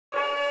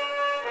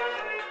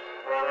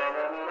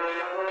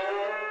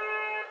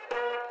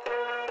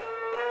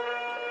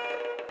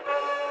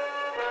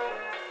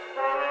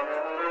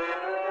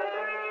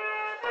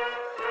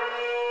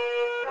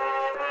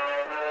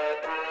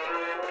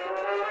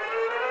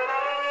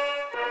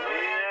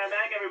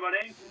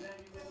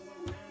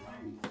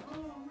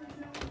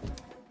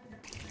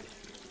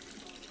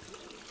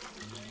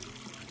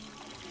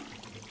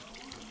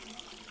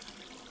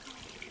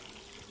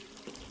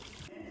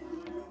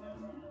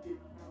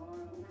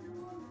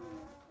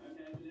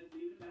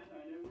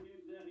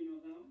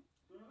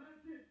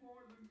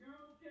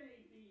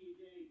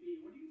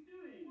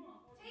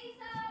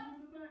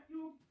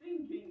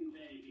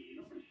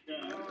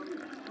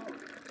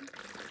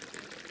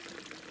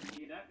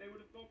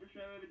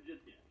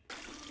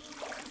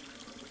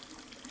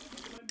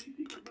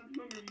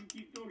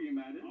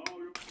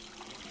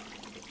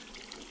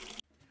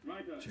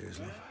Cheers,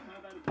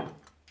 love.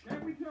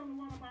 Can we tell the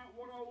one about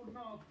what old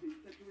Nasty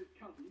said to his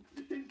cousin?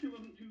 The censor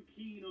wasn't too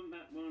keen on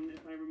that one,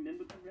 if I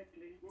remember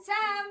correctly.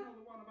 Sam!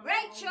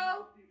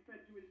 Rachel!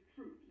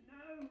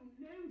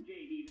 No,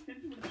 JD, the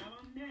censor was now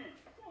on there.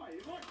 Why,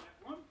 you like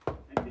that one?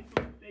 I think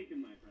you're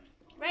mistaken, my friend.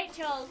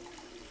 Rachel!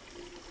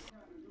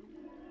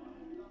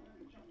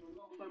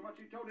 So much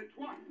he told it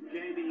twice.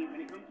 JD,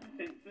 when it comes to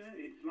censor,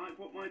 it's like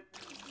what my...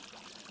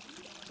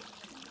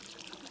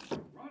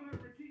 Right over,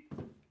 Ricky.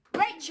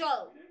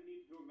 Rachel!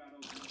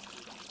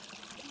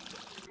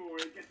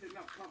 It gets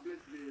enough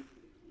publicity.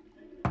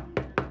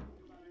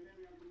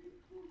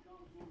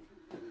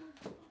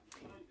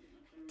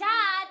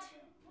 Dad!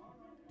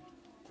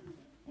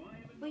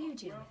 Will you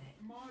deal with it?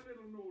 My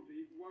little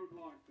naughty won't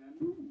like them.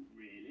 Ooh,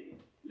 really?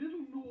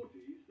 Little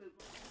naughty says...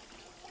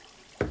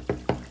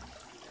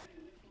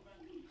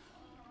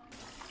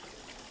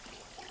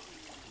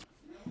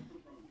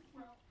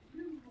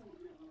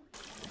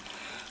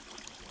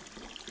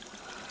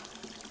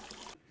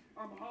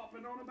 I'm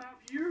harping on about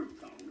you.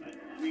 Oh, that's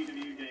sweet of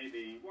you,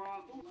 JB. Well,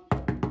 I thought...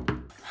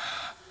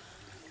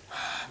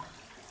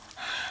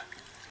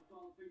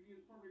 I'm thinking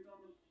it's probably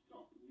done a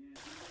stop.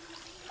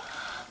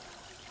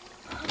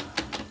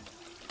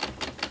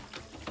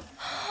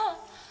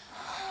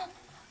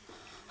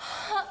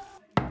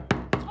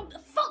 Oh,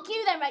 fuck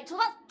you then, Rachel.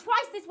 That's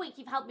twice this week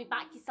you've held me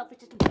back, you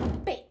selfish little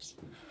bitch.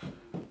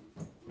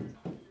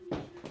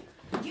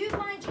 You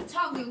mind your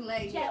tongue, young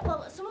lady. Yeah,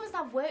 well, some of us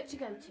have work to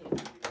go to.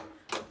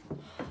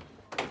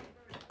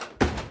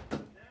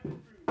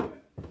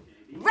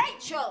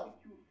 Rachel!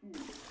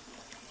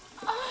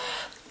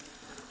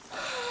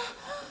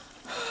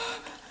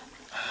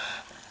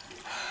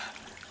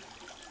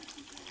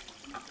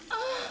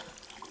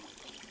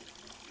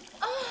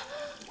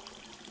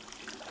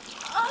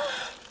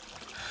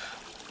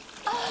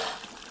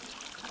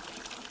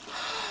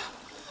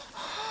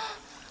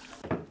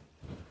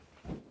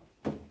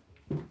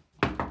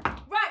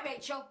 Right,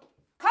 Rachel,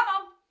 come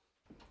on.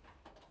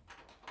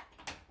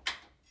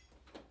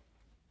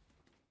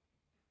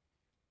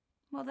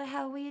 What the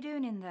hell were you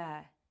doing in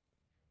there?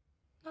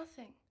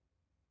 Nothing.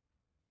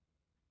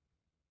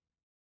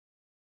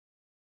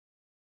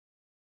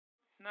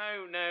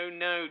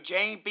 No,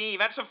 JB,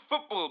 that's a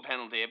football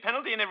penalty. A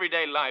penalty in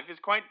everyday life is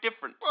quite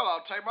different. Well,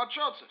 I'll take my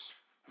chances.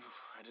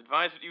 I'd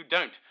advise that you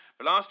don't.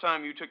 The last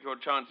time you took your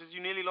chances,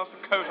 you nearly lost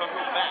the coat off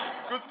your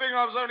back. Good thing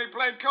I was only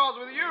playing cards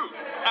with you.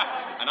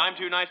 And I'm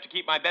too nice to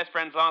keep my best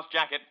friend's last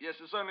jacket. Yes,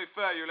 it's only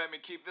fair you let me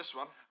keep this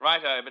one.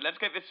 Righto, but let's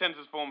get this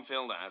census form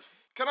filled out.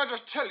 Can I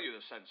just tell you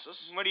the census?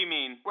 What do you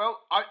mean?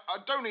 Well, I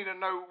don't need to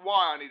know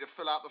why I need to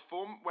fill out the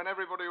form when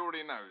everybody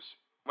already knows.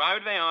 Why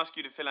would they ask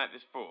you to fill out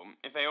this form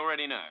if they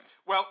already know?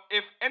 Well,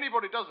 if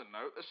anybody doesn't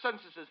know, the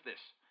census is this.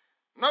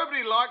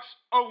 Nobody likes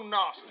old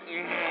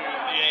nasty.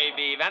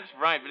 JB, that's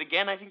right, but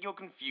again, I think you're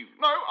confused.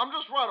 No, I'm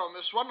just right on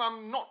this one.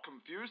 I'm not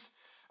confused.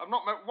 I've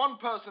not met one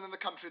person in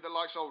the country that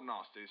likes old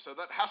nasty, so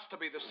that has to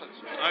be the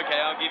census. Okay,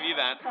 I'll give you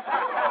that.